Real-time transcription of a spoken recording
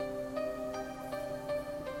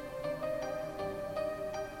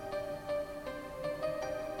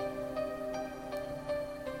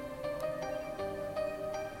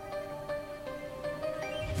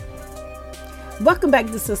Welcome back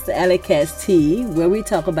to Sister Alley Cast T, where we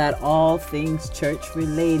talk about all things church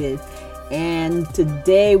related. And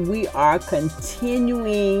today we are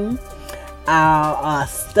continuing our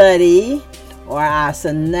study or our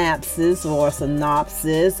synopsis or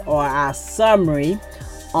our summary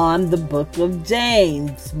on the book of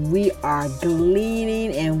James. We are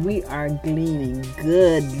gleaning and we are gleaning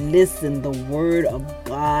good. Listen, the word of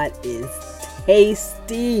God is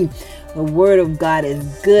tasty. The word of God is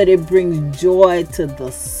good. It brings joy to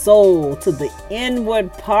the soul, to the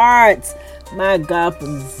inward parts. My God,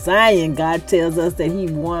 from Zion, God tells us that He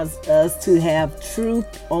wants us to have truth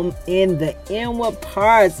in the inward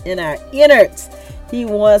parts, in our innards. He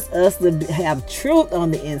wants us to have truth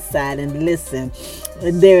on the inside. And listen,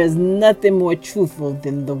 there is nothing more truthful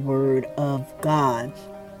than the word of God.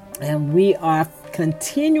 And we are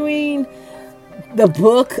continuing the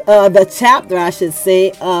chapter, I should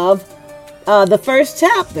say, of the first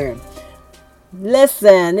chapter.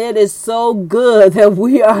 Listen, it is so good that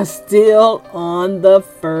we are still on the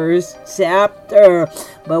first chapter,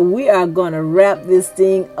 but we are going to wrap this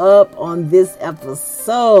thing up on this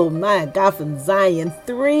episode. My God, from Zion,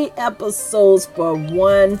 3 episodes for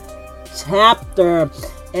 1 chapter.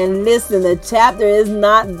 And listen, the chapter is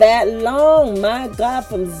not that long. My God,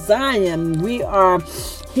 from Zion, we are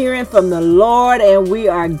hearing from the Lord, and we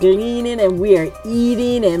are gleaning, and we are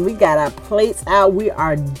eating, and we got our plates out. We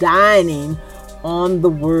are dining on the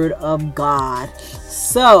word of God.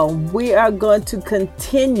 So we are going to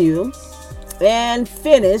continue and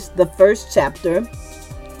finish the first chapter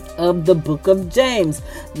of the book of James.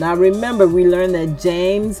 Now remember, we learned that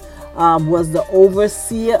James was the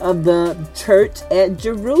overseer of the church at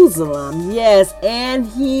Jerusalem. Yes, and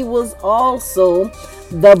he was also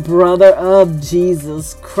the brother of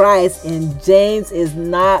Jesus Christ. And James is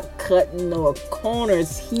not cutting no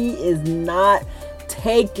corners. He is not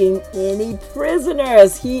taking any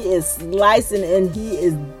prisoners. He is slicing and he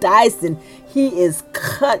is dicing. He is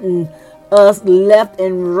cutting us left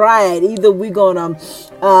and right. Either we're gonna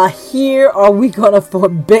hear or we're gonna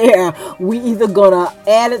forbear. We either gonna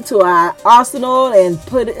add it to our arsenal and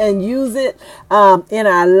put it and use it in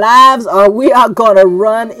our lives, or we are gonna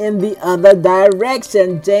run in the other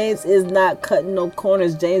direction. James is not cutting no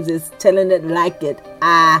corners. James is telling it like it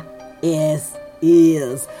is.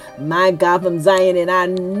 My God, from Zion. In our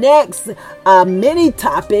next mini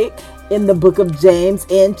topic in the book of James,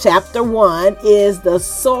 in chapter 1, is the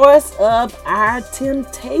source of our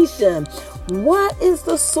temptation. What is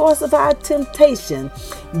the source of our temptation?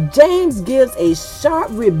 James gives a sharp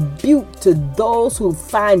rebuke to those who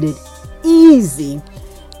find it easy,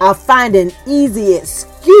 find an easy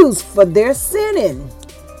excuse for their sinning.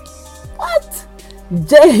 What?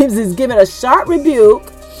 James is giving a sharp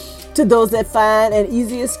rebuke to those that find an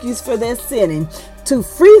easy excuse for their sinning to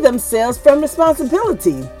free themselves from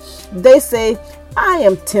responsibility. They say, I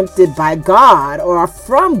am tempted by God or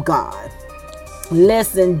from God.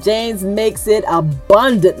 Listen, James makes it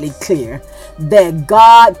abundantly clear that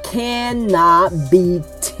God cannot be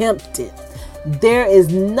tempted. There is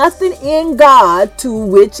nothing in God to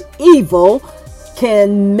which evil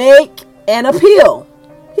can make an appeal.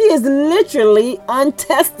 He is literally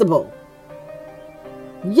untestable.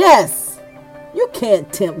 Yes, you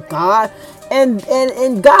can't tempt God. And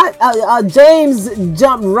God, James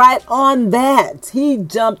jumped right on that. He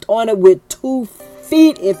jumped on it with 2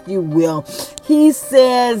 feet, if you will. He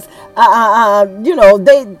says,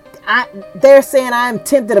 they're saying I'm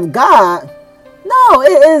tempted of God. No,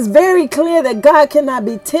 it is very clear that God cannot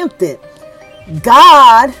be tempted.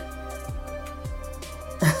 God,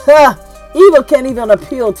 evil can't even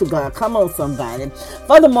appeal to God. Come on, somebody.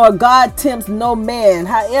 Furthermore, God tempts no man.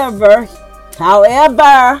 However,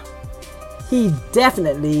 He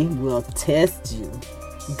definitely will test you.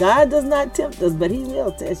 God does not tempt us, but He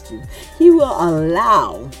will test you. He will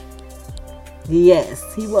allow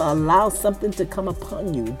something to come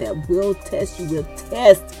upon you that will test you, will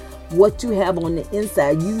test what you have on the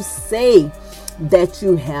inside. You say that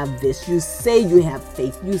you have this. You say you have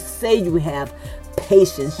faith. You say you have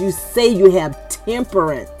patience. You say you have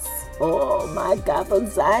temperance. Oh my God, from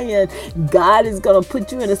Zion, God is going to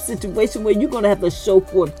put you in a situation where you're going to have to show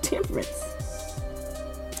forth temperance.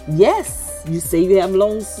 Yes, you say you have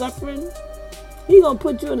long suffering. He's going to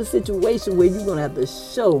put you in a situation where you're going to have to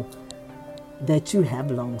show that you have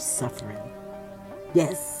long suffering.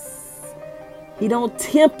 Yes, He don't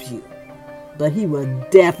tempt you, but He will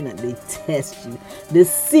definitely test you to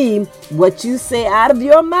see what you say out of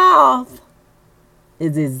your mouth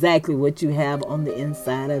is exactly what you have on the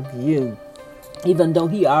inside of you. Even though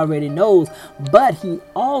He already knows, but He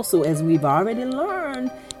also, as we've already learned,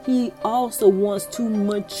 He also wants to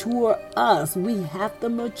mature us. We have to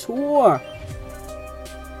mature.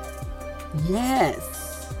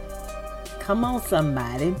 Yes. Come on,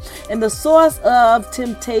 somebody. And the source of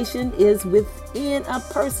temptation is within a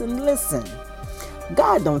person. Listen,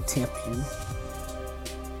 God don't tempt you.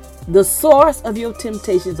 The source of your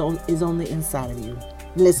temptation is on the inside of you.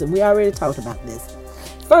 Listen, we already talked about this.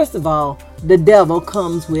 First of all, the devil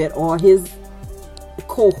comes with, or his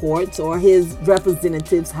cohorts, or his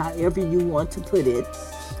representatives, however you want to put it.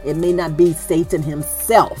 It may not be Satan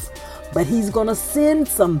himself, but he's going to send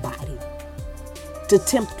somebody to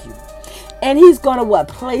tempt you. And he's going to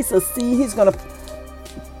place a seed. He's going to,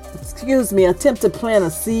 attempt to plant a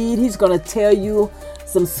seed. He's going to tell you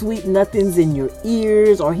some sweet nothings in your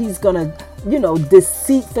ears, or he's going to,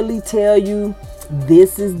 deceitfully tell you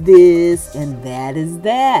this is this and that is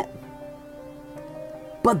that.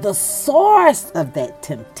 But the source of that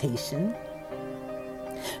temptation,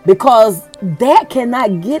 because that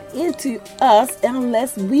cannot get into us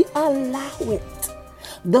unless we allow it.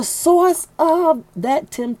 The source of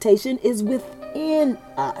that temptation is within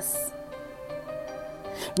us.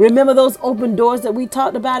 Remember those open doors that we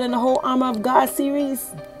talked about in the whole Armor of God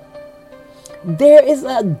series? There is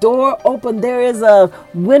a door open. There is a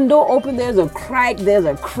window open. There's a crack. There's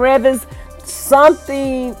a crevice.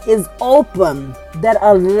 Something is open that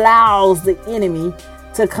allows the enemy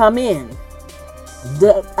to come in.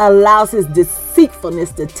 That allows his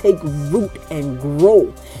deceitfulness to take root and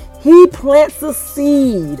grow. He plants a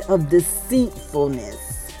seed of deceitfulness.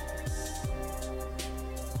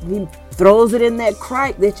 He throws it in that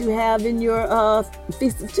crack that you have in your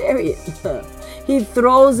Feast of Chariots. He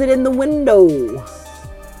throws it in the window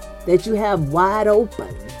that you have wide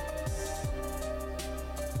open.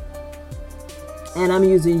 And I'm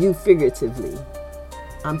using you figuratively.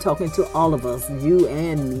 I'm talking to all of us, you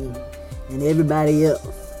and me, and everybody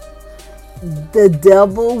else. The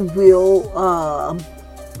devil will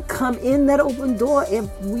come in that open door if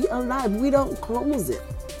we allow, if we don't close it.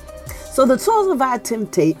 So the source of our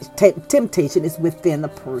temptation is within the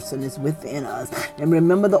person, is within us. And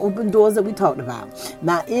remember the open doors that we talked about.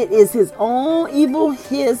 Now it is his own evil,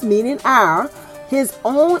 his meaning our, his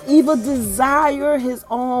own evil desire, his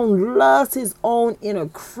own lust, his own inner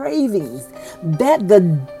cravings that the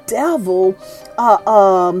devil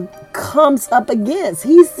comes up against.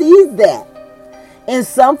 He sees that. In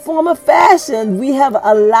some form or fashion, we have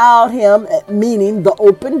allowed him, meaning the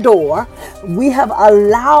open door, we have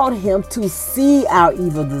allowed him to see our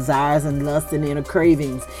evil desires and lust and inner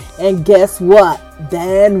cravings. And guess what?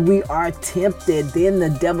 Then we are tempted. Then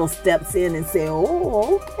the devil steps in and says,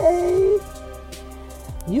 oh, okay.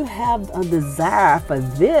 You have a desire for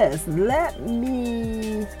this. Let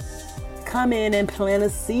me come in and plant a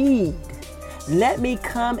seed. Let me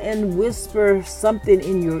come and whisper something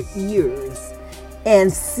in your ears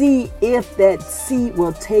and see if that seed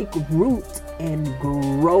will take root and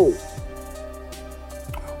grow.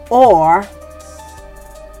 Or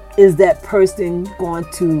is that person going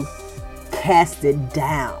to cast it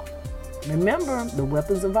down? Remember, the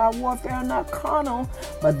weapons of our warfare are not carnal,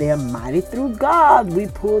 but they are mighty through God. We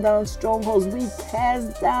pull down strongholds. We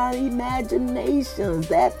cast down imaginations,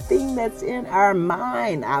 that thing that's in our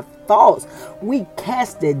mind, our thoughts. We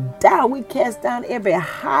cast it down. We cast down every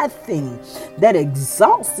high thing that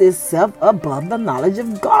exalts itself above the knowledge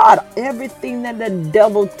of God. Everything that the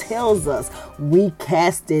devil tells us, we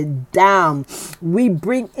cast it down. We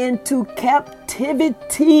bring into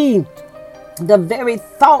captivity the very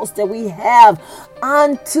thoughts that we have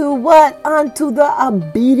unto what? Unto the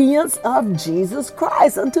obedience of Jesus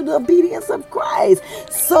Christ, unto the obedience of Christ.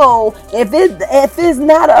 So if it's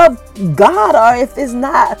not of God, or if it's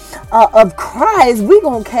not of Christ, we're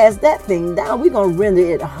going to cast that thing down. We're going to render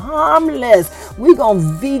it harmless. We're going to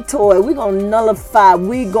veto it. We're going to nullify.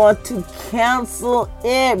 We're going to cancel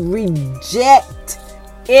it, reject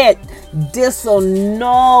it,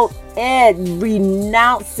 disannul it,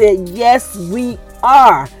 renounce it. Yes, we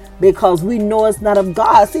are, because we know it's not of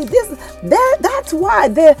God. See, that's why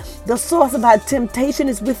the source of our temptation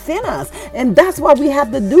is within us. And that's why we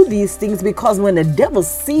have to do these things, because when the devil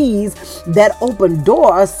sees that open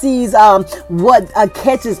door, or sees what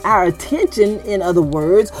catches our attention, in other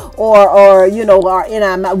words, or in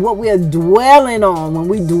our mind, what we're dwelling on. When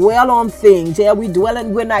we dwell on things,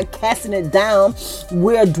 we're not casting it down,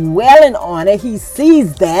 we're dwelling on it. He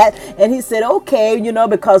sees that, and he said, okay,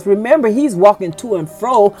 because remember, he's walking to and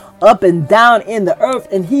fro, up and down in the earth,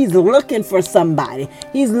 and he's looking for somebody.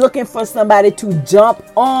 He's looking for somebody to jump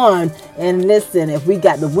on. And listen, if we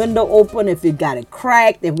got the window open, if we got it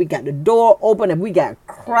cracked, if we got the door open, if we got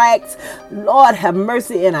cracks. Lord, have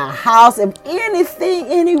mercy in our house. If anything,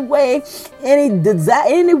 any way, any desire,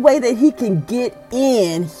 any way that he can get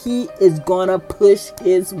in, he is going to push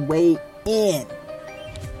his way in.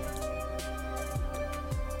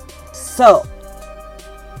 So,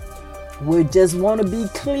 we just want to be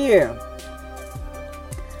clear.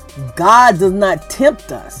 God does not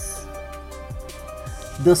tempt us.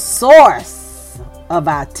 The source of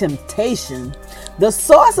our temptation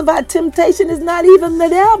is not even the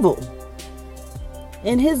devil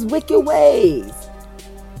in his wicked ways.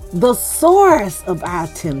 The source of our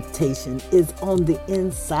temptation is on the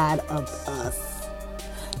inside of us.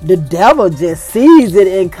 The devil just sees it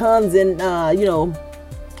and comes and,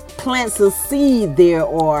 plants a seed there,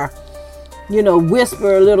 or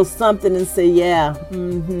whisper a little something and say, yeah.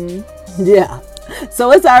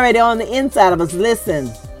 So it's already on the inside of us.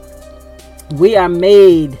 Listen, we are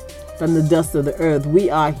made from the dust of the earth. We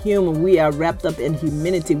are human. We are wrapped up in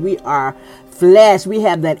humanity. We are flesh. We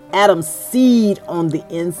have that Adam seed on the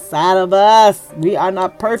inside of us. We are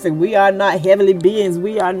not perfect. We are not heavenly beings.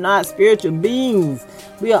 We are not spiritual beings.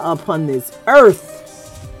 We are upon this earth.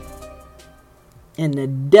 And the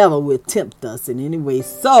devil will tempt us in any way.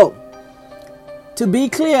 So, to be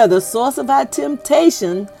clear, the source of our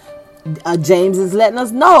temptation, James is letting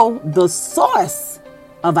us know the source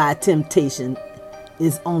of our temptation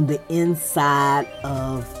is on the inside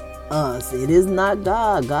of us. It is not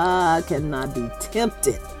God. God cannot be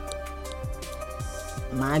tempted.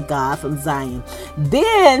 My God from Zion.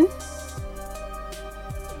 Then,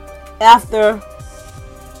 after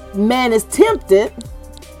man is tempted,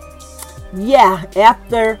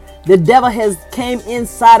 after the devil has came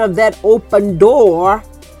inside of that open door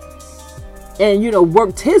and,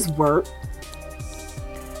 worked his work,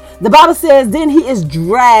 the Bible says then he is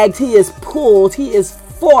dragged, he is pulled, he is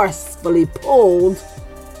forcefully pulled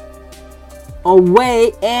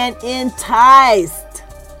away and enticed.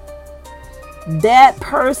 That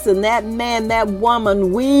person, that man, that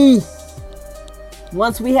woman,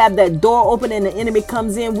 once we have that door open and the enemy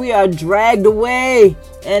comes in, we are dragged away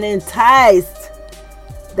and enticed.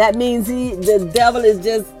 That means the devil is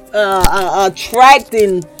just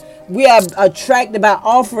attracting. We are attracted by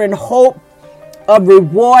offering hope of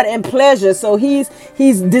reward and pleasure. So he's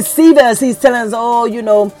deceiving us. He's telling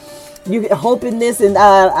us, you hope in this, and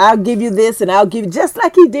I'll give you this, and I'll give you, just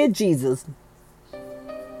like he did Jesus.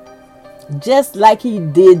 Just like he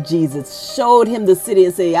did Jesus. Showed him the city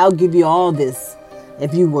and said, I'll give you all this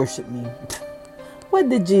if you worship me. What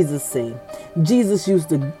did Jesus say? Jesus used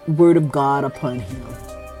the word of God upon him.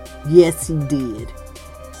 Yes, he did.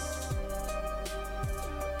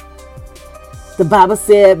 The Bible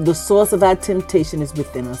said the source of our temptation is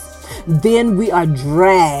within us. Then we are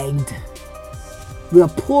dragged. We are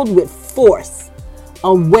pulled with force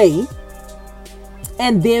away.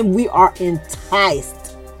 And then we are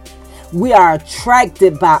enticed. We are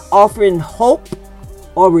attracted by offering hope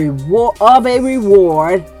or reward of a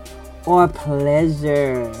reward or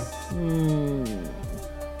pleasure.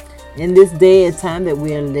 In this day and time that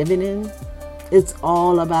we are living in, it's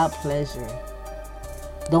all about pleasure.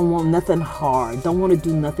 Don't want nothing hard. Don't want to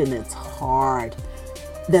do nothing that's hard,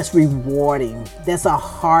 that's rewarding, that's a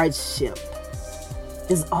hardship.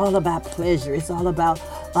 It's all about pleasure. It's all about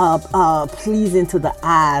pleasing to the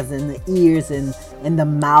eyes and the ears and the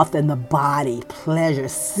mouth and the body. Pleasure,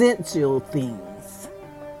 sensual things.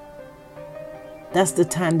 That's the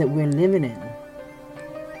time that we're living in.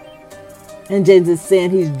 And James is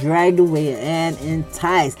saying he's dragged away and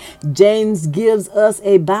enticed. James gives us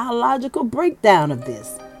a biological breakdown of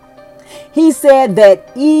this. He said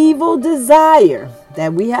that evil desire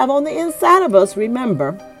that we have on the inside of us,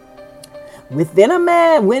 remember, within a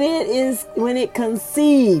man, when it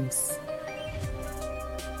conceives,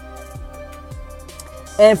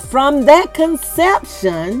 and from that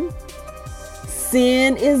conception,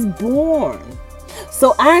 sin is born.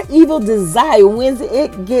 So our evil desire, when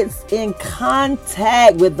it gets in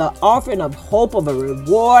contact with the offering of hope of a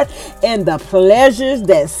reward and the pleasures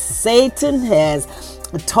that Satan has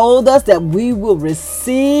told us that we will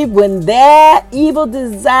receive, when that evil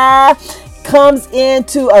desire comes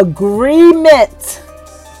into agreement,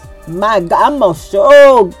 my God, I'm gonna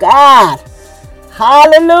show God,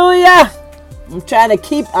 hallelujah. I'm trying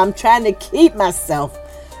to keep myself.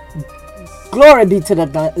 Glory be to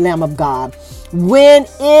the Lamb of God. When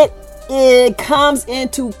it comes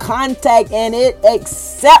into contact and it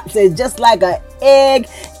accepts it, just like an egg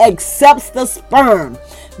accepts the sperm.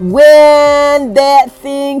 When that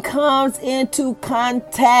thing comes into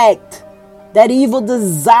contact, that evil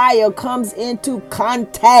desire comes into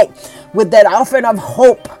contact with that offering of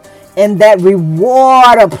hope and that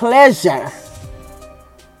reward of pleasure,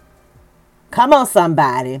 Come on,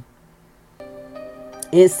 somebody.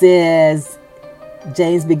 It says,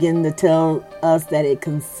 James begins to tell us that it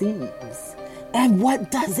conceives. And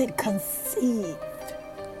what does it conceive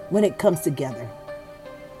when it comes together?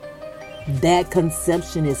 That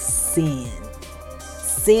conception is sin.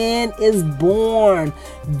 Sin is born.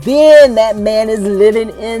 Then that man is living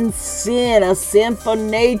in sin, a sinful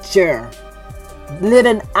nature,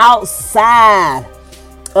 living outside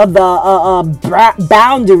of the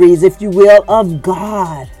boundaries, if you will, of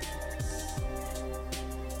God.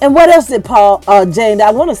 And what else did James,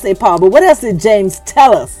 I want to say Paul, but what else did James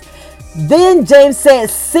tell us? Then James said,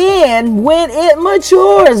 sin, when it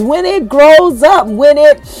matures, when it grows up, when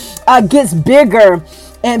it gets bigger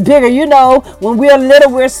and bigger. You know, when we're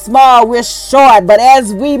little, we're small, we're short. But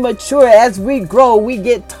as we mature, as we grow, we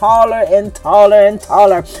get taller and taller and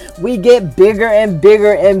taller. We get bigger and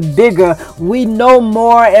bigger and bigger. We know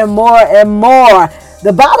more and more and more.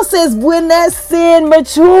 The Bible says when that sin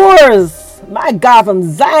matures, my God, from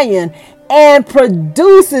Zion, and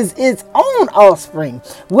produces its own offspring.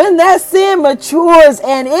 When that sin matures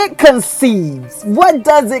and it conceives, what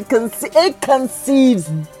does it conceive? It conceives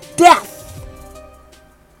death.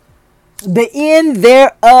 The end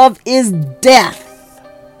thereof is death.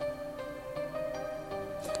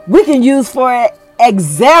 We can use, for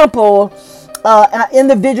example, an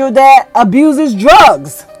individual that abuses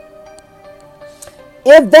drugs.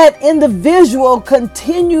 If that individual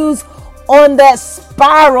continues on that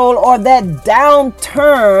spiral or that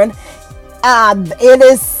downturn, it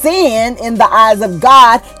is sin in the eyes of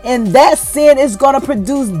God, and that sin is going to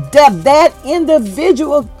produce death. That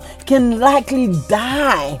individual can likely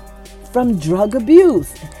die from drug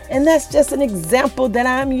abuse. And that's just an example that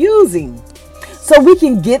I'm using. So we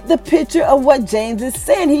can get the picture of what James is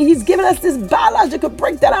saying. He's giving us this biological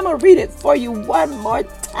breakdown. I'm going to read it for you one more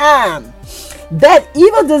time. That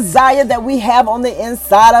evil desire that we have on the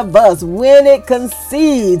inside of us, when it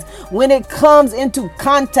conceives, when it comes into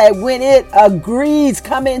contact, when it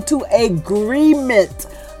come into agreement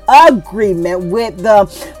with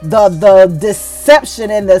the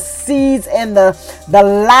deception and the seeds and the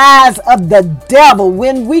lies of the devil,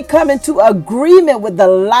 when we come into agreement with the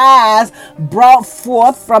lies brought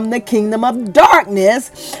forth from the kingdom of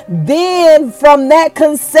darkness, then from that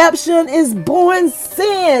conception is born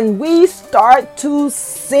sin. We start to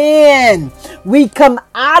sin. We come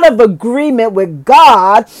out of agreement with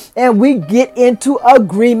God and we get into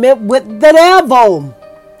agreement with the devil.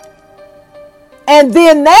 And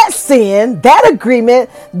then that sin, that agreement,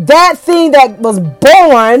 that thing that was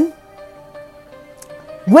born,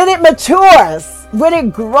 when it matures, when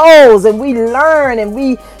it grows and we learn and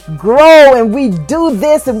we grow and we do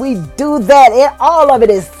this and we do that, all of it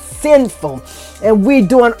is sinful. And we're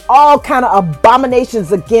doing all kind of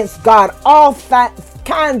abominations against God, all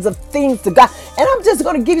kinds of things to God. And I'm just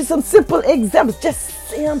going to give you some simple examples, just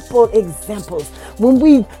simple examples. When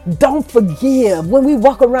we don't forgive, when we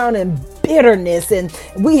walk around in bitterness and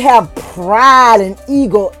we have pride and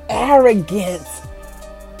ego, arrogance.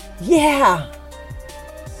 Yeah,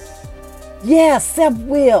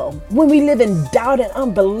 self-will. When we live in doubt and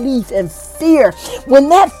unbelief and fear, when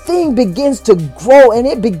that thing begins to grow and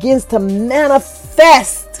it begins to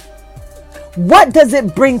manifest, what does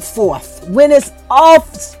it bring forth? When its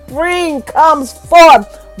offspring comes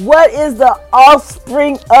forth, what is the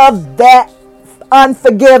offspring of that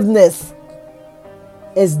unforgiveness?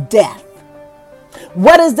 Is death.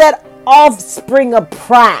 What is that offspring of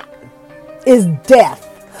pride? Is death.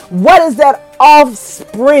 What is that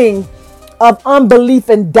offspring of unbelief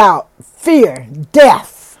and doubt? Fear,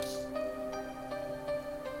 death.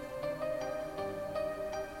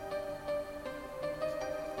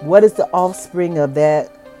 What is the offspring of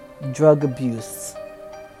that drug abuse?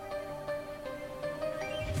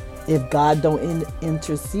 If God don't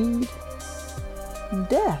intercede,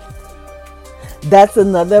 death. That's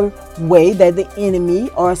another way that the enemy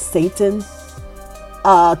or Satan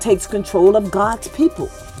takes control of God's people.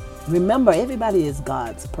 Remember, everybody is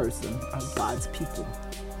God's person or God's people.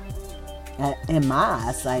 In my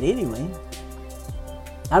eyesight, anyway.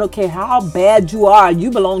 I don't care how bad you are, you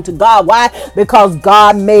belong to God. Why? Because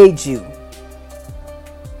God made you.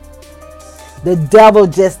 The devil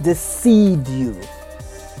just deceived you.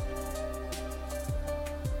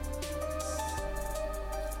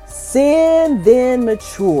 Sin then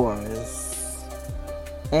matures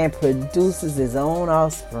and produces its own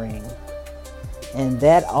offspring. And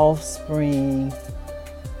that offspring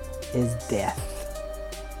is death.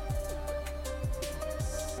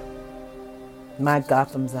 My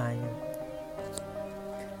Gotham Zion.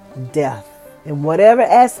 Death. In whatever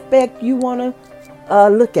aspect you want to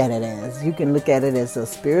look at it as. You can look at it as a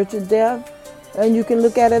spiritual death. And you can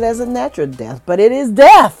look at it as a natural death, but it is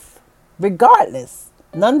death, regardless.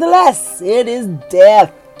 Nonetheless, it is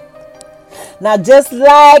death. Now, just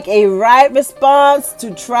like a right response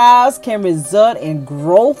to trials can result in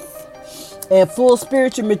growth and full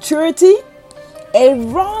spiritual maturity, a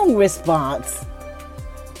wrong response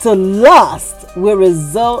to lust will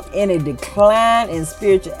result in a decline in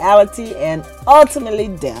spirituality and ultimately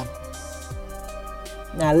death.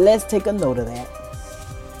 Now, let's take a note of that.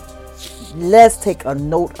 Let's take a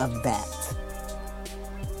note of that.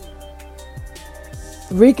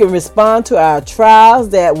 We can respond to our trials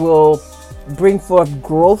that will bring forth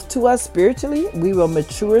growth to us spiritually. We will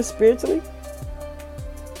mature spiritually.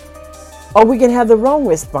 Or we can have the wrong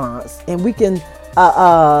response and we can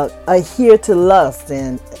adhere to lust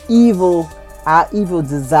and our evil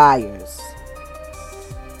desires.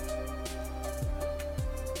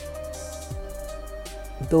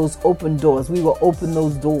 Those open doors, we will open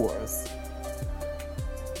those doors.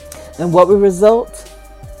 And what will result?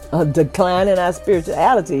 A decline in our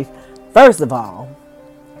spirituality, first of all.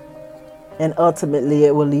 And ultimately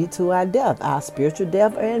it will lead to our death, our spiritual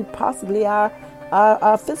death, and possibly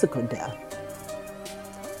our physical death.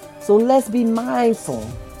 So let's be mindful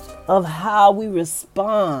of how we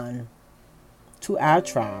respond to our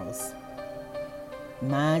trials.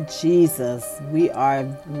 My Jesus, we are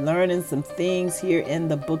learning some things here in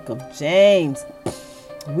the book of James.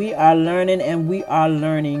 We are learning, and we are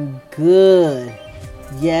learning good.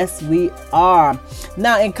 Yes, we are.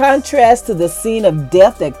 Now, in contrast to the scene of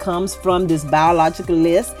death that comes from this biological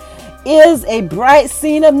list, is a bright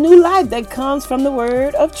scene of new life that comes from the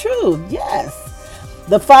word of truth. Yes.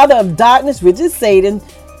 The father of darkness, which is Satan,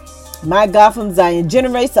 my God from Zion,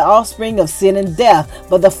 generates the offspring of sin and death.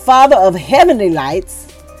 But the father of heavenly lights,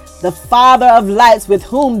 the father of lights, with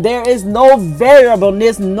whom there is no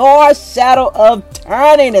variableness nor shadow of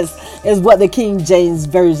turniness, is what the King James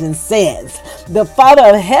Version says. The father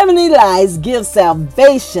of heavenly lights gives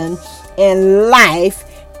salvation and life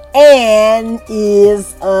and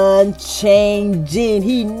is unchanging.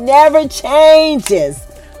 He never changes.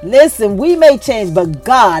 Listen, we may change, but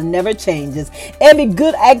God never changes. Every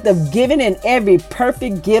good act of giving and every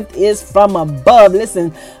perfect gift is from above.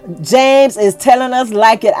 Listen, James is telling us,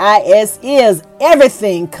 like it is,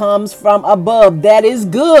 everything comes from above. That is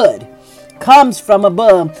good. Comes from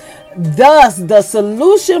above. Thus, the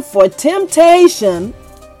solution for temptation,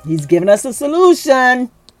 he's given us a solution.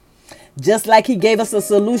 Just like he gave us a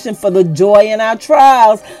solution for the joy in our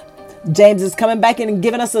trials, James is coming back and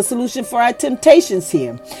giving us a solution for our temptations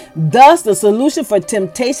here. Thus, the solution for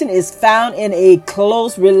temptation is found in a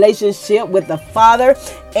close relationship with the Father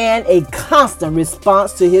and a constant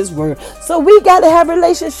response to his word. So we got to have a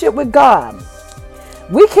relationship with God.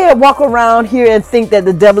 We can't walk around here and think that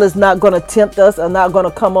the devil is not going to tempt us or not going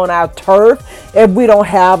to come on our turf if we don't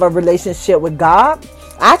have a relationship with God.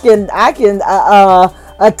 I can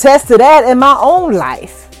attest to that in my own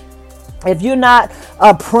life. If you're not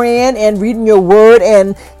praying and reading your word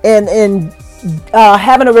and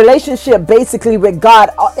having a relationship basically with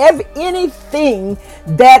God, anything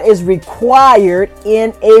that is required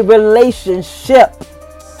in a relationship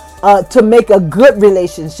to make a good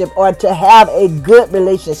relationship, or to have a good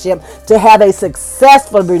relationship, to have a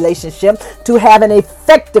successful relationship, to have an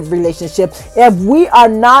effective relationship, if we are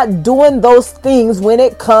not doing those things when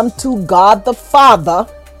it comes to God the Father,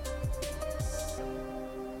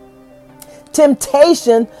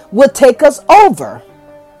 temptation will take us over.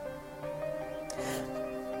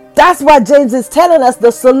 That's why James is telling us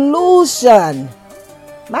the solution.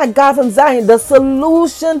 My God from Zion, the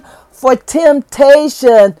solution for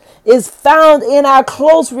temptation is found in our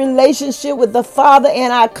close relationship with the Father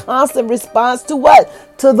and our constant response to what?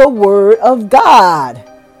 To the Word of God.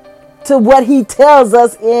 To what He tells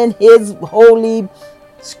us in His holy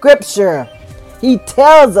Scripture. He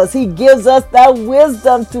tells us, He gives us that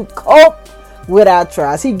wisdom to cope with our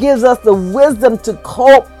trials. He gives us the wisdom to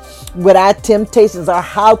cope with our temptations, or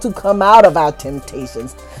how to come out of our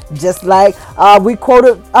temptations. Just like we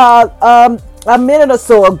quoted a minute or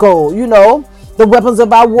so ago, the weapons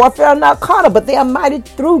of our warfare are not carnal, but they are mighty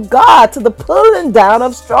through God to the pulling down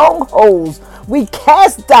of strongholds. We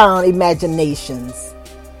cast down imaginations.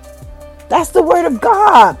 That's the word of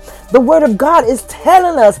God. The word of God is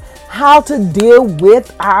telling us how to deal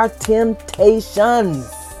with our temptations.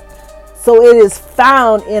 So it is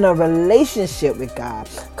found in a relationship with God,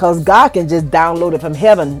 because God can just download it from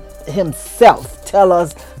heaven himself. Tell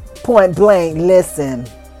us point blank, listen,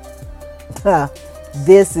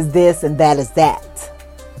 this is this and that is that.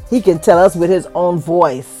 He can tell us with his own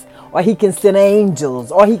voice, or he can send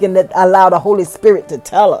angels, or he can allow the Holy Spirit to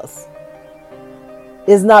tell us.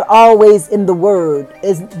 is not always in the word.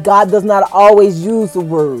 God does not always use the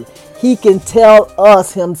word. He can tell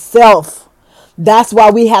us himself. That's why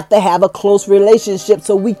we have to have a close relationship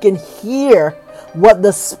so we can hear what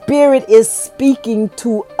the Spirit is speaking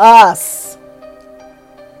to us.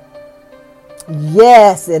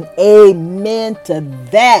 Yes, and amen to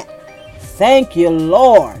that. Thank you,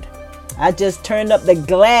 Lord. I just turned up the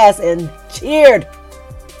glass and cheered.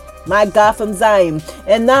 My God from Zion.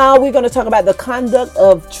 And now we're going to talk about the conduct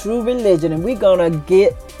of true religion. And we're going to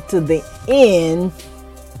get to the end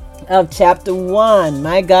of chapter 1.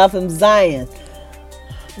 My God from Zion.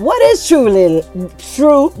 What is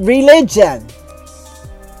true religion?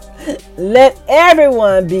 Let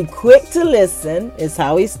everyone be quick to listen, is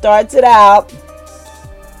how he starts it out.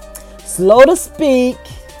 Slow to speak.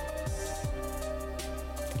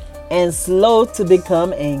 And slow to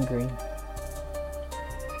become angry.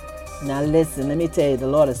 Now listen, let me tell you, the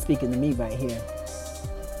Lord is speaking to me right here.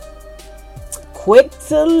 Quick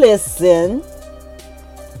to listen,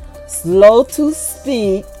 slow to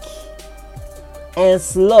speak, and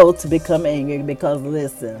slow to become angry. Because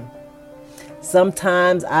listen,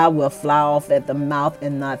 sometimes I will fly off at the mouth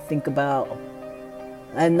and not even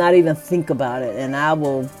think about it. And I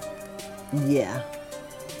will,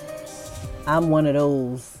 I'm one of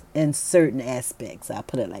those in certain aspects. I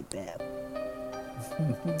put it like that.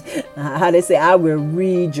 How they say, I will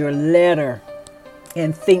read your letter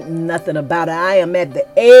and think nothing about it. I am at the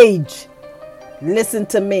age, listen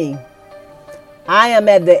to me, I am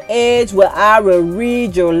at the age where I will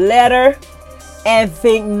read your letter and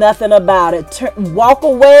think nothing about it. Walk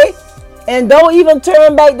away and don't even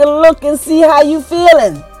turn back to look and see how you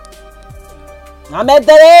feeling. I'm at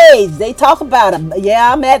that age. They talk about it.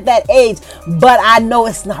 Yeah, I'm at that age, but I know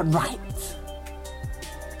it's not right.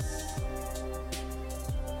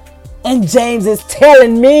 And James is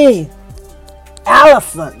telling me,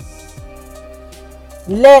 Allison,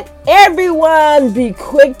 let everyone be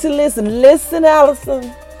quick to listen. Listen,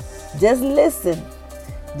 Allison. Just listen.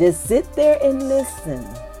 Just sit there and listen.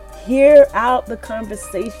 Hear out the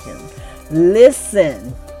conversation.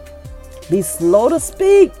 Listen. Be slow to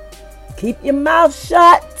speak. Keep your mouth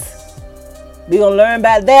shut. We're going to learn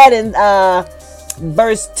about that in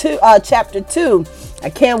chapter 2. I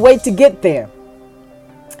can't wait to get there.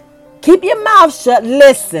 Keep your mouth shut,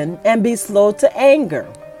 listen, and be slow to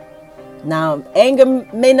anger. Now, anger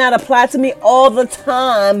may not apply to me all the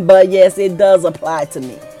time, but yes, it does apply to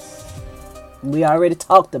me. We already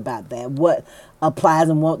talked about that. What applies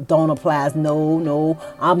and what don't apply. No,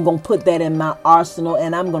 I'm going to put that in my arsenal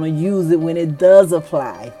and I'm going to use it when it does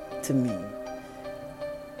apply to me.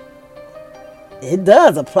 It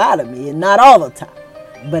does apply to me, and not all the time,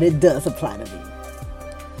 but it does apply to me.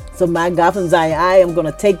 So my God from Zion, I am going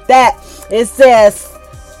to take that. It says,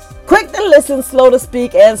 quick to listen, slow to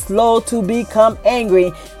speak, and slow to become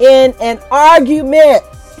angry. In an argument,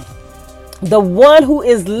 the one who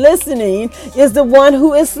is listening is the one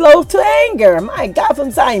who is slow to anger. My God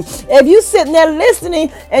from Zion. If you sitting there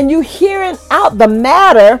listening and you hearing out the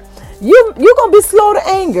matter, you're going to be slow to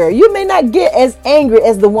anger. You may not get as angry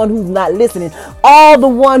as the one who's not listening.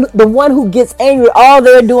 The one who gets angry, all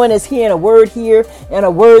they're doing is hearing a word here and a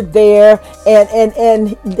word there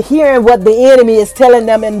and hearing what the enemy is telling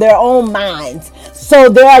them in their own minds. So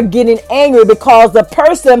they are getting angry because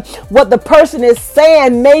what the person is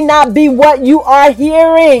saying may not be what you are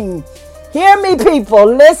hearing. Hear me,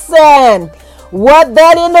 people. Listen. What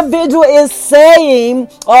that individual is saying,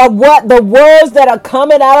 or what the words that are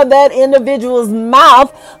coming out of that individual's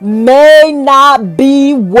mouth, may not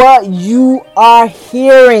be what you are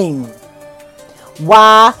hearing.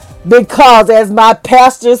 Why? Because, as my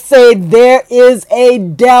pastor said, there is a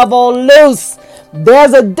devil loose.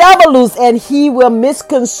 There's a devil loose, and he will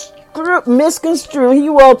misconstrue. He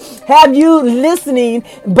will have you listening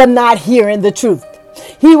but not hearing the truth.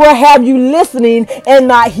 He will have you listening and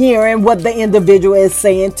not hearing what the individual is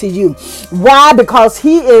saying to you. Why? Because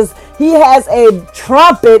he has a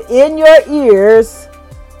trumpet in your ears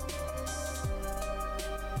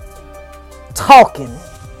talking.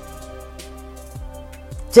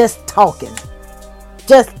 Just talking.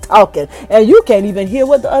 And you can't even hear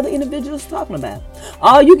what the other individual is talking about.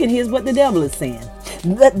 All you can hear is what the devil is saying.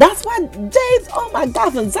 That's why James, oh my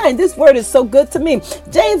God, from Zion, this word is so good to me.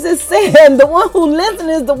 James is saying the one who listens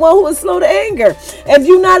is the one who is slow to anger. If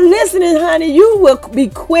you're not listening, honey, you will be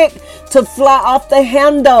quick to fly off the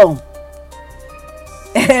handle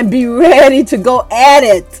and be ready to go at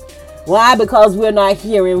it. Why? Because we're not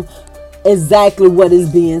hearing exactly what is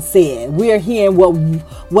being said. We're hearing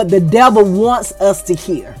what the devil wants us to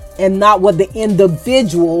hear and not what the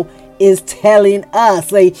individual is telling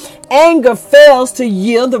us. Like, anger fails to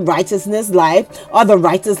yield the righteousness life or the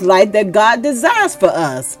righteous life that God desires for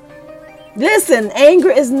us. Listen, anger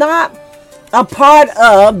is not a part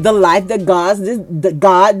of the life that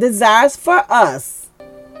God desires for us.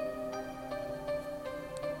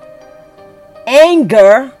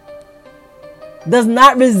 Anger does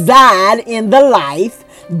not reside in the life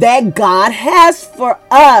that God has for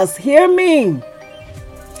us. Hear me.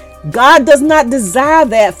 God does not desire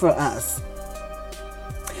that for us.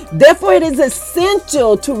 Therefore, it is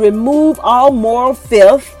essential to remove all moral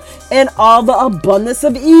filth and all the abundance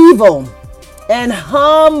of evil, and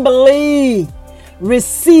humbly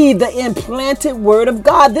receive the implanted word of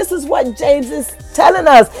God. This is what James is telling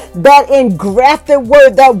us, that engrafted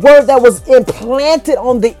word, that word that was implanted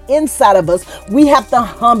on the inside of us. We have to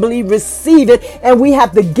humbly receive it, and we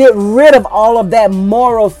have to get rid of all of that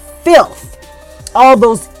moral filth, all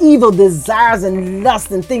those evil desires and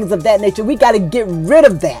lusts and things of that nature. We got to get rid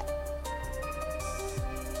of that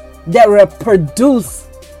will produce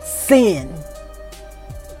sin,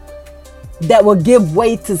 that will give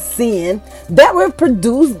way to sin, that will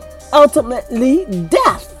produce ultimately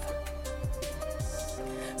death.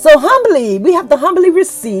 So humbly, we have to humbly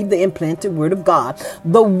receive the implanted word of God.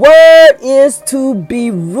 The word is to be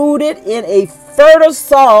rooted in a fertile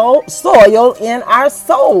soil in our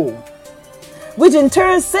soul, which in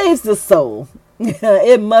turn saves the soul.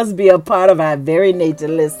 It must be a part of our very nature.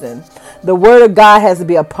 Listen, the word of God has to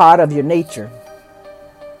be a part of your nature.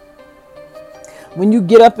 When you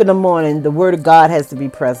get up in the morning, the word of God has to be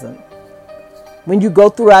present. When you go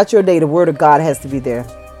throughout your day, the word of God has to be there.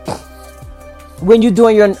 When you're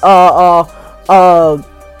doing your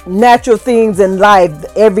natural things in life,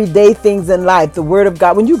 everyday things in life, the word of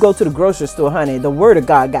God. When you go to the grocery store, honey, the word of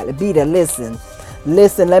God got to be there. Listen,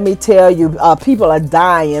 let me tell you, people are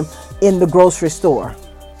dying in the grocery store.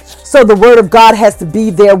 So the word of God has to be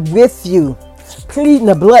there with you, pleading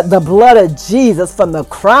the blood of Jesus from the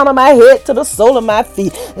crown of my head to the sole of my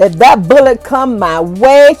feet. If that bullet come my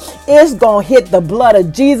way, it's going to hit the blood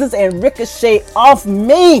of Jesus and ricochet off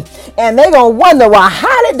me. And they're going to wonder, well,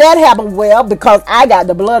 how did that happen? Well, because I got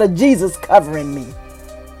the blood of Jesus covering me.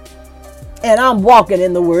 And I'm walking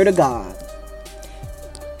in the word of God.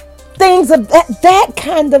 Things of that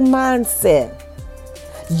kind of mindset.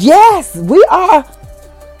 Yes, we are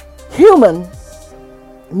human,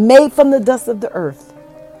 made from the dust of the earth.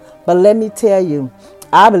 But let me tell you,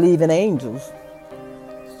 I believe in angels.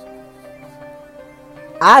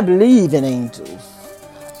 I believe in angels.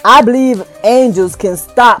 I believe angels can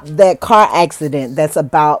stop that car accident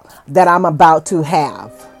that I'm about to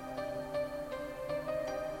have.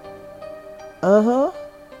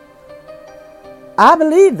 I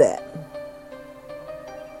believe that.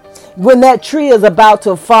 When that tree is about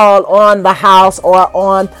to fall on the house or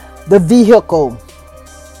on the vehicle,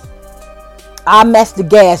 I match the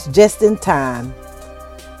gas just in time,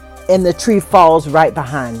 and the tree falls right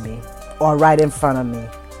behind me or right in front of me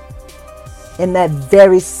in that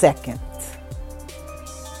very second.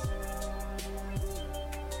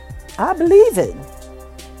 I believe it.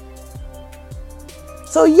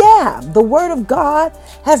 So yeah, the word of God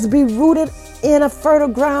has to be rooted in a fertile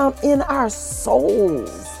ground in our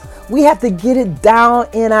souls. We have to get it down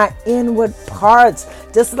in our inward parts.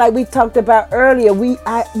 Just like we talked about earlier, we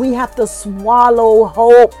have to swallow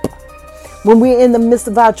hope. When we're in the midst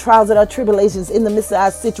of our trials and our tribulations, in the midst of our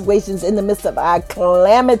situations, in the midst of our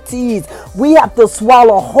calamities, we have to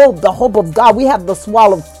swallow hope, the hope of God. We have to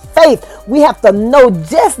swallow faith. We have to know,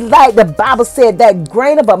 just like the Bible said, that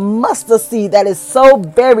grain of a mustard seed that is so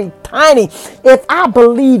very tiny. If I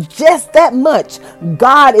believe just that much,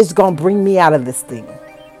 God is going to bring me out of this thing.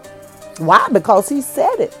 Why? Because he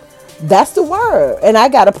said it. That's the word. And I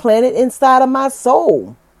got to plant it inside of my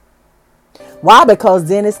soul. Why? Because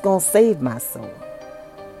then it's going to save my soul.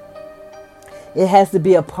 It has to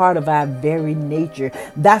be a part of our very nature.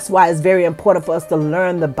 That's why it's very important for us to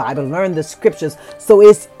learn the Bible, learn the scriptures, so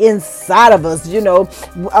it's inside of us. You know,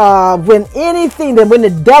 when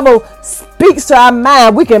the devil speaks to our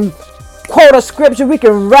mind, we can quote a scripture, we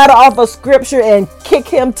can rattle off a scripture and kick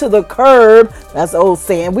him to the curb. That's the old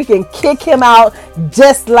saying. We can kick him out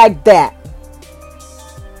just like that.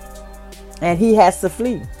 And he has to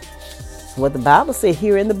flee. What the Bible said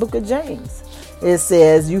here in the book of James. It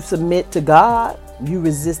says, you submit to God, you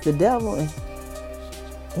resist the devil, and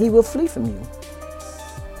he will flee from you.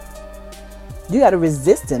 You got to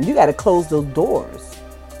resist him. You got to close those doors.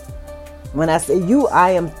 When I say you,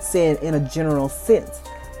 I am saying in a general sense.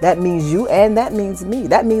 That means you and that means me.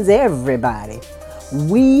 That means everybody.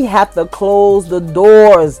 We have to close the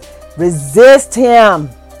doors. Resist him.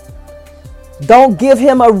 Don't give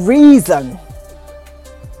him a reason.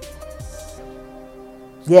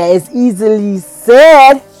 Yeah, it's easily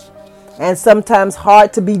said and sometimes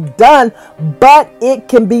hard to be done, but it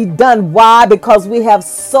can be done. Why? Because we have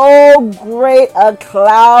so great a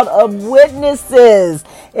cloud of witnesses.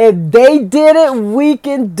 If they did it, we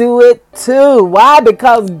can do it too. Why?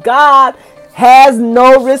 Because God has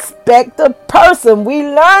no respect of person. We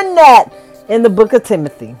learned that in the book of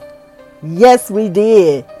Timothy. Yes, we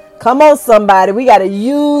did. Come on, somebody. We got to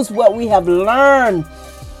use what we have learned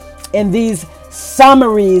in these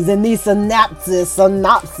summaries and these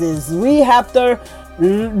synopsis. We have to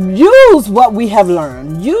use what we have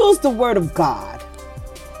learned. Use the word of God,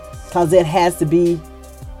 because it has to be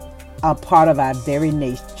a part of our very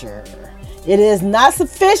nature. It is not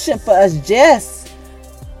sufficient for us just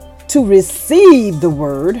to receive the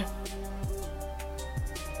word.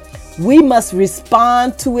 We must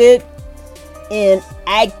respond to it in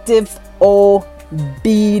active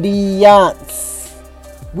obedience.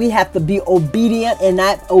 We have to be obedient, and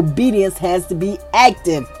that obedience has to be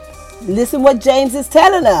active. Listen what James is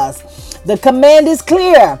telling us. The command is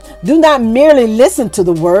clear. Do not merely listen to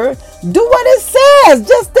the word. Do what it says.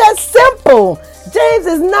 Just that simple. James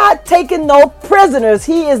is not taking no prisoners.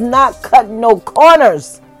 He is not cutting no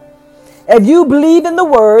corners. If you believe in the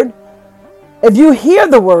word, if you hear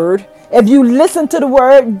the word, if you listen to the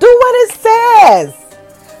word, do what it says.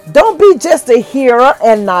 Don't be just a hearer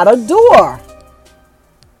and not a doer.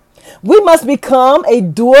 We must become a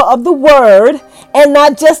doer of the word and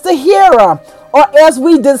not just a hearer, or else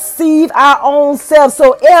we deceive our own selves.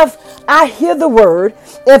 So if I hear the word,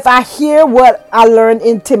 if I hear what I learned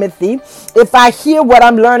in Timothy, if I hear what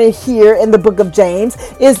I'm learning here in the book of James,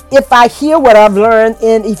 if I hear what I've learned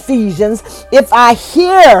in Ephesians, if I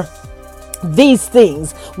hear these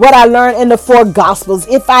things, what I learned in the 4 Gospels,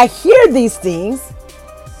 if I hear these things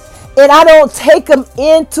and I don't take them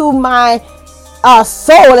into my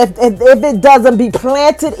soul, if it doesn't be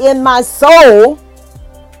planted in my soul,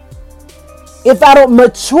 if I don't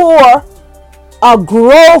mature or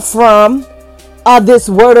grow from this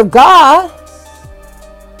word of God,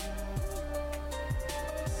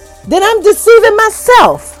 then I'm deceiving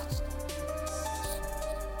myself.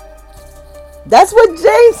 That's what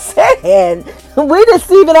James said. We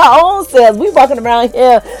deceiving our own selves. We walking around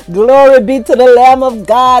here, glory be to the Lamb of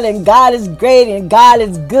God, and God is great, and God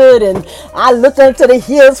is good, and I look unto the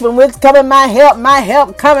hills from which cometh my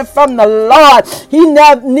help coming from the Lord. He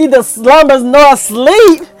neither slumbers nor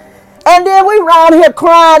sleep. And then we around here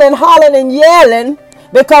crying and hollering and yelling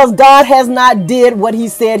because God has not did what he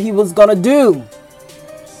said he was going to do.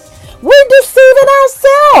 We're deceiving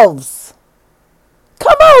ourselves.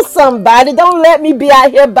 Come on, somebody. Don't let me be out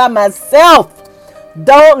here by myself.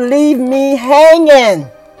 Don't leave me hanging.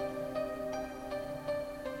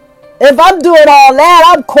 If I'm doing all that,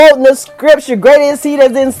 I'm quoting the scripture, greater is he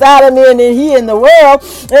that's inside of me than he in the world,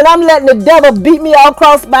 and I'm letting the devil beat me all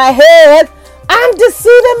across my head, I'm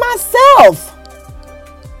deceiving myself.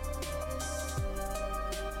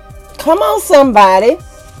 Come on, somebody.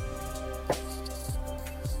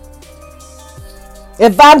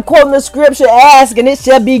 If I'm quoting the scripture, ask and it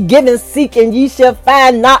shall be given, seek and ye shall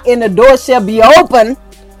find, knock and the door shall be open,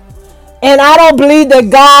 and I don't believe that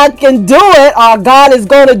God can do it or God is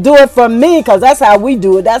going to do it for me, because that's how we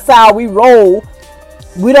do it. That's how we roll.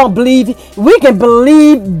 We don't believe. We can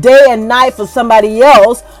believe day and night for somebody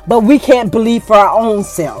else, but we can't believe for our own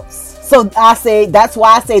selves. So I say, that's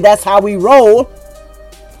why I say that's how we roll.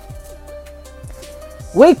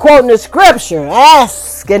 We quoting the scripture,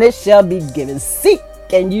 ask and it shall be given, seek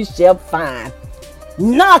and you shall find,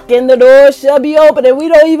 knock and the door shall be open, and we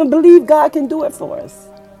don't even believe God can do it for us.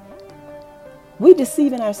 We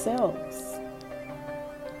deceiving ourselves.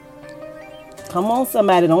 Come on,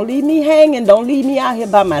 somebody. Don't leave me hanging. Don't leave me out here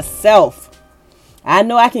by myself. I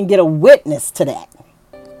know I can get a witness to that.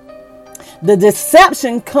 The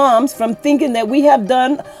deception comes from thinking that we have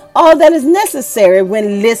done all that is necessary,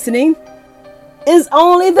 when listening is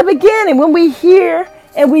only the beginning. When we hear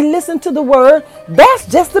and we listen to the word, that's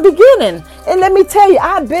just the beginning. And let me tell you,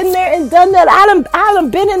 I've been there and done that. I done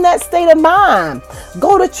been in that state of mind.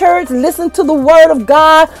 Go to church, listen to the word of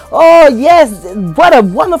God. Oh yes, what a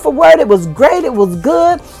wonderful word. It was great. It was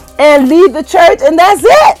good. And leave the church, and that's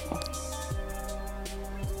it.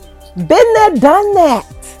 Been there, done that.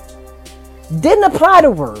 Didn't apply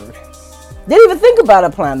the word. Didn't even think about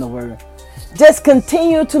applying the word. just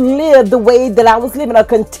continue to live the way that I was living, or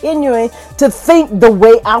continuing to think the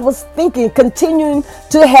way I was thinking, continuing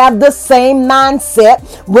to have the same mindset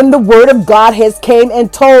when the word of God has came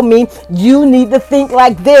and told me, you need to think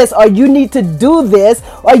like this, or you need to do this,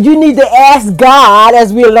 or you need to ask God,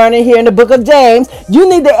 as we're learning here in the book of James, you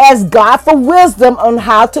need to ask God for wisdom on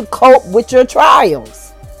how to cope with your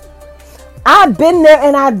trials. I've been there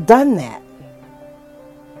and I've done that.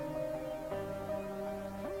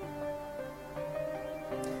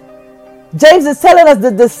 James is telling us the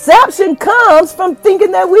deception comes from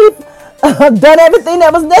thinking that we've done everything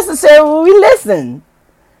that was necessary when we listen.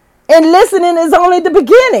 And listening is only the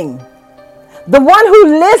beginning. The one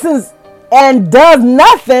who listens and does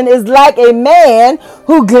nothing is like a man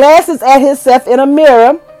who glances at himself in a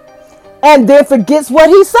mirror and then forgets what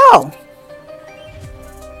he saw.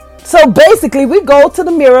 So basically, we go to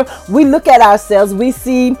the mirror, we look at ourselves, we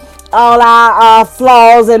see all our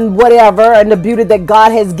flaws and whatever, and the beauty that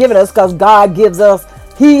God has given us, because God gives us,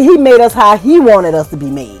 he made us how he wanted us to be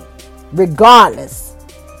made. Regardless,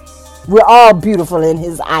 we're all beautiful in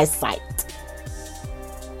his eyesight.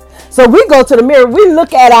 So we go to the mirror, we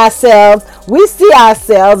look at ourselves, we see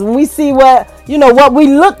ourselves, and we see what we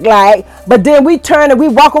look like, but then we turn and we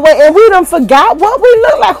walk away and we done forgot what we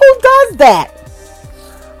look like. Who does that?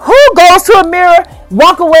 Who goes to a mirror,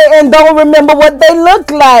 walk away, and don't remember what they look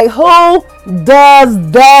like? Who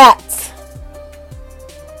does that?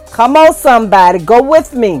 Come on, somebody, go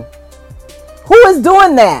with me. Who is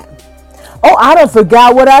doing that? Oh, I don't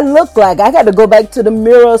forgot what I look like. I got to go back to the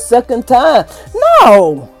mirror a second time.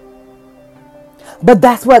 No. But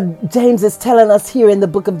that's what James is telling us here in the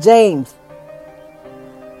book of James.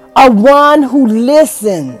 A one who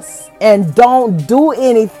listens and don't do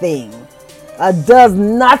anything. Does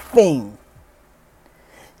nothing.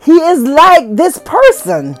 He is like this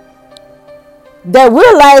person that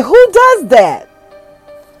we're like, who does that?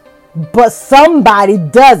 But somebody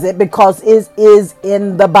does it because it is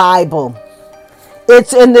in the Bible.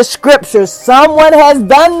 It's in the scriptures. Someone has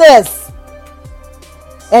done this.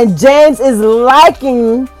 And James is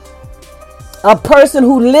liking a person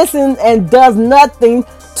who listens and does nothing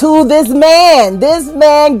to this man. This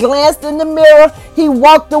man glanced in the mirror, he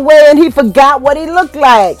walked away, and he forgot what he looked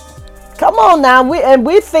like. Come on now,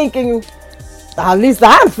 we're thinking, at least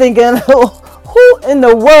I'm thinking, who in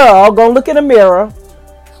the world gonna look in the mirror,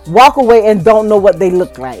 walk away, and don't know what they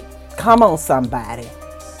look like? Come on, somebody.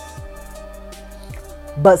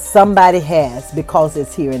 But somebody has, because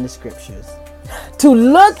it's here in the scriptures. To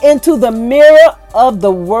look into the mirror of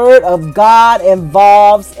the word of God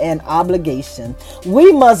involves an obligation.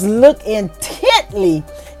 We must look intently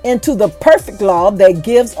into the perfect law that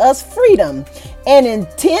gives us freedom. An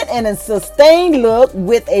intent and a sustained look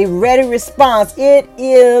with a ready response. It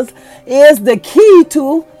is the key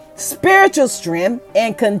to spiritual strength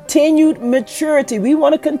and continued maturity. We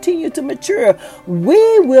want to continue to mature.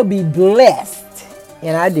 We will be blessed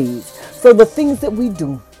in our deeds. So the things that we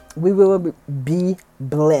do, we will be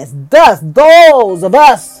blessed. Thus, those of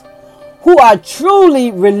us who are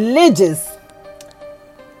truly religious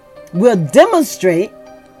will demonstrate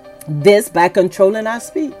this by controlling our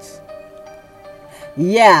speech.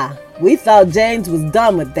 Yeah, we thought James was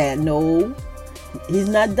done with that. No, he's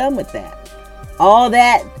not done with that. All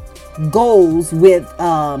that goes with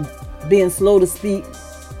being slow to speak,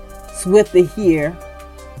 swift to hear,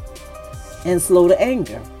 and slow to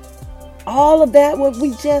anger. All of that, what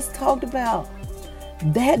we just talked about,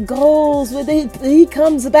 that goes with it. He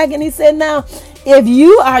comes back and he said, now, if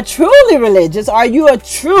you are truly religious, are you a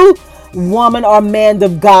true woman or man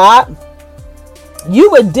of God,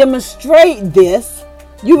 you would demonstrate this.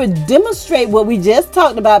 You would demonstrate what we just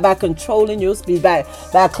talked about by controlling your speech, by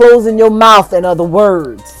closing your mouth, in other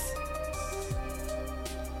words.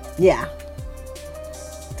 Yeah.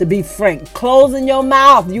 To be frank, closing your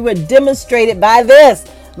mouth, you would demonstrate it by this.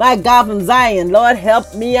 My God from Zion, Lord,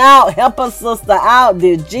 help me out. Help us, sister, out,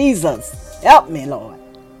 dear Jesus. Help me, Lord.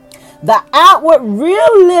 The outward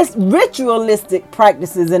ritualistic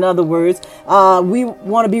practices, in other words, we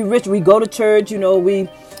want to be rich. We go to church, we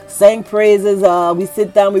sing praises, we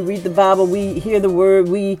sit down, we read the Bible, we hear the word,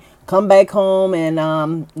 we come back home,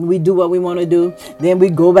 and we do what we want to do. Then we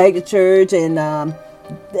go back to church, and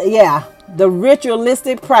the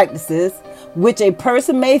ritualistic practices, which a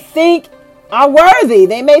person may think are worthy.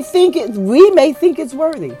 We may think it's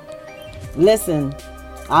worthy. Listen,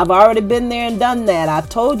 I've already been there and done that. I've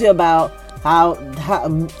told you about how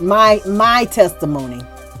my testimony.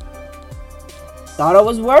 Thought I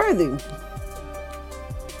was worthy.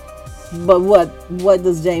 But what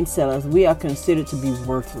does James tell us? We are considered to be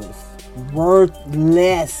worthless.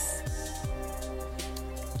 Worthless.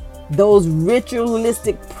 Those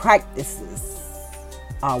ritualistic practices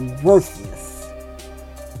are worthless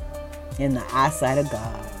in the eyesight of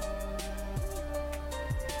God.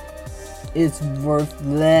 It's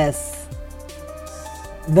worthless.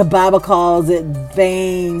 The Bible calls it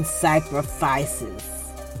vain sacrifices.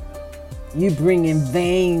 You bring in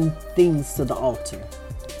vain things to the altar,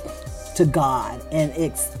 to God, and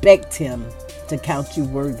expect Him to count you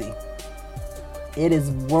worthy. It is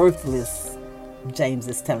worthless, James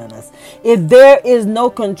is telling us. If there is no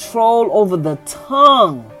control over the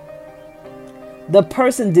tongue, the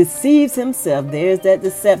person deceives himself. There's that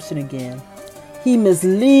deception again. He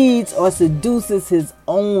misleads or seduces his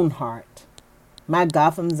own heart. My God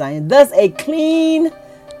from Zion. Thus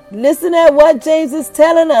listen at what James is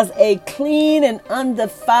telling us. A clean and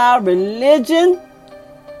undefiled religion.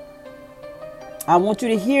 I want you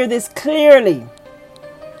to hear this clearly.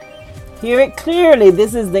 Hear it clearly.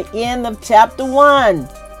 This is the end of chapter 1.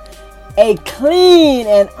 A clean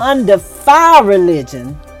and undefiled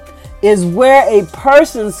religion is where a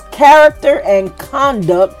person's character and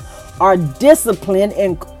conduct are disciplined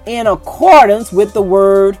in accordance with the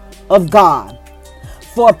word of God.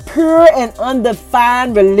 For pure and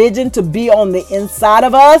undefiled religion to be on the inside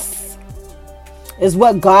of us is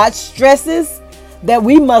what God stresses, that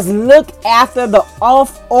we must look after the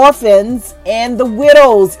orphans and the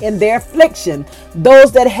widows in their affliction.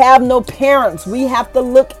 Those that have no parents, we have to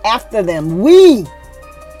look after them. We,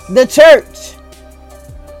 the church,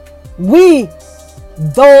 we,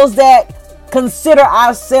 those that consider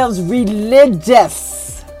ourselves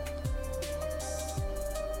religious,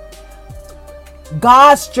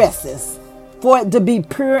 God stresses for it to be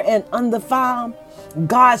pure and undefiled.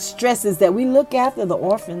 God stresses that we look after the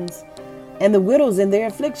orphans and the widows in their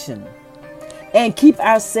affliction and keep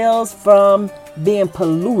ourselves from being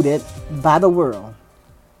polluted by the world.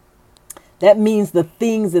 That means the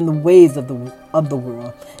things and the ways of the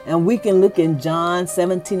world. And we can look in John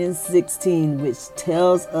 17 and 16, which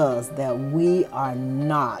tells us that we are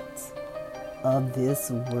not of this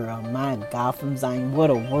world. My God from Zion, what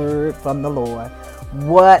a word from the Lord.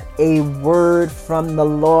 What a word from the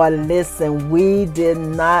Lord. Listen, we did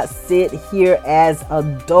not sit here as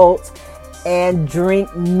adults and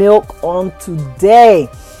drink milk on today.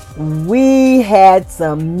 We had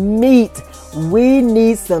some meat. We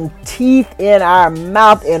need some teeth in our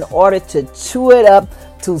mouth in order to chew it up,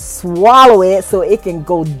 to swallow it so it can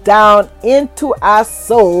go down into our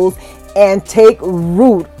souls and take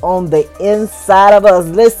root on the inside of us.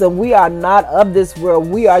 Listen, we are not of this world.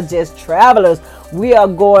 We are just travelers. We are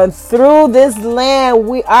going through this land.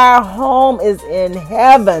 Our home is in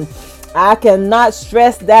heaven. I cannot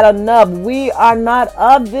stress that enough. We are not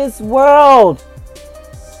of this world.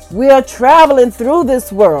 We are traveling through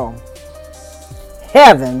this world.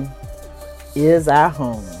 Heaven is our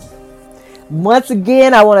home. Once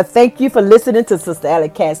again, I want to thank you for listening to Sister Alley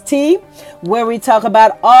Cass T, where we talk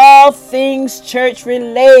about all things church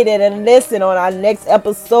related. And listen, on our next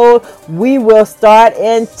episode, we will start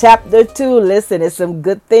in chapter 2. Listen, there's some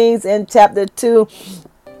good things in chapter 2.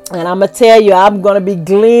 And I'm going to tell you, I'm going to be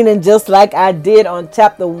gleaning just like I did on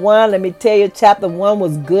chapter 1. Let me tell you, chapter 1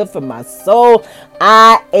 was good for my soul.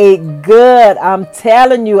 I ate good. I'm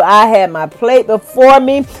telling you, I had my plate before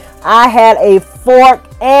me. I had a fork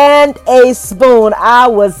and a spoon. I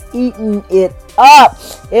was eating it up.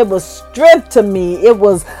 It was strength to me. It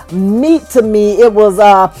was meat to me. It was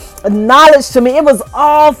knowledge to me. It was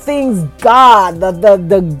all things God.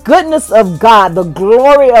 The goodness of God, the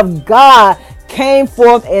glory of God came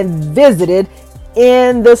forth and visited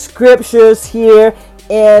in the scriptures here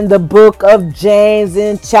in the book of James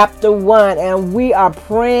in chapter 1. And we are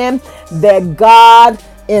praying that God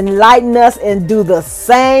enlighten us and do the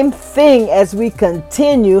same thing as we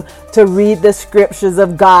continue to read the scriptures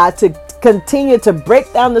of God, to continue to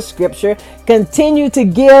break down the scripture, continue to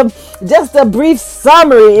give just a brief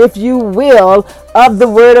summary, if you will, of the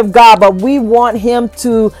word of God. But we want him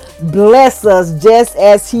to bless us just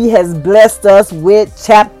as he has blessed us with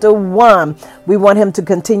chapter 1. We want him to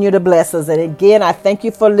continue to bless us. And again, I thank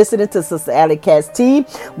you for listening to Sister Alley Cass T,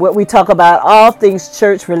 where we talk about all things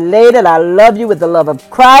church related. I love you with the love of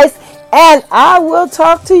Christ, and I will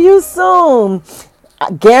talk to you soon.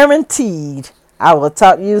 Guaranteed. I will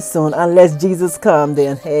talk to you soon. Unless Jesus come,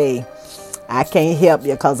 then hey, I can't help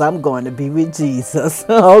you because I'm going to be with Jesus.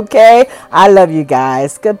 Okay? I love you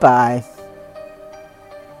guys. Goodbye.